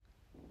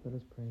Let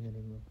us pray in the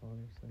name of the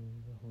Father, Son,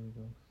 and the Holy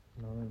Ghost.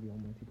 In honor of the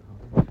Almighty God,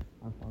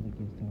 our Father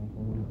gives to our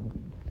Holy Mother.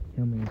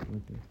 Hail Mary, full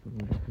of grace, the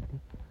Lord is with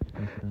thee.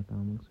 Blessed art thou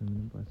amongst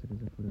women, and blessed is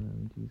the fruit of thy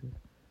womb, Jesus.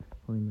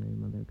 Holy Mary,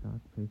 Mother of God,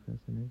 pray for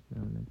us sinners,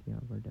 now and at the hour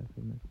of our death.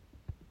 Amen.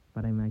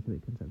 By thy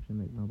immaculate conception,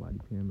 make my body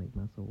pure, and make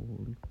my soul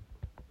holy.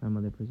 My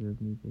Mother,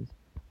 preserve me this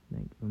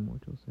night from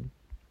mortal sin.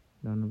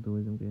 Dawn of the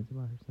wisdom granted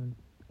by her Son.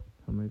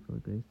 Hail Mary, full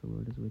of grace, the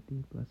Lord is with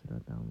thee. Blessed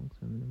art thou amongst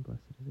women, and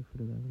blessed is the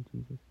fruit of thy womb,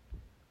 Jesus.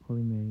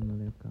 Holy Mary,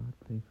 Mother of God,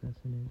 pray for us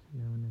sinners,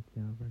 now and at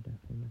the hour of our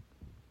death. Amen.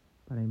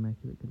 By thy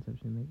immaculate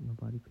conception, make my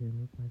body pure,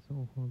 make my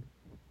soul holy.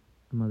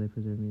 My Mother,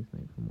 preserve me this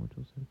night from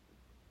mortal sin.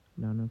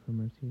 Now and for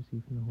mercy,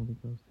 receive from the Holy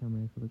Ghost. Hail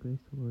Mary, full of grace,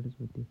 the Lord is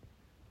with thee.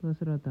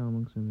 Blessed art thou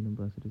amongst women, and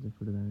blessed is the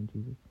fruit of thy womb,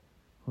 Jesus.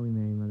 Holy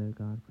Mary, Mother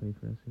of God, pray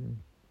for us sinners,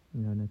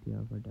 now and at the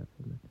hour of our death.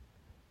 Amen.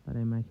 By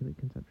thy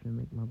immaculate conception,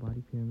 make my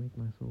body pure, make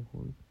my soul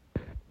holy.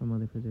 My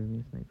Mother, preserve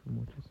me this night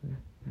from mortal sin.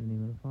 In the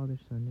name of the Father,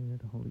 Son, and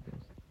of the Holy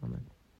Ghost. Amen.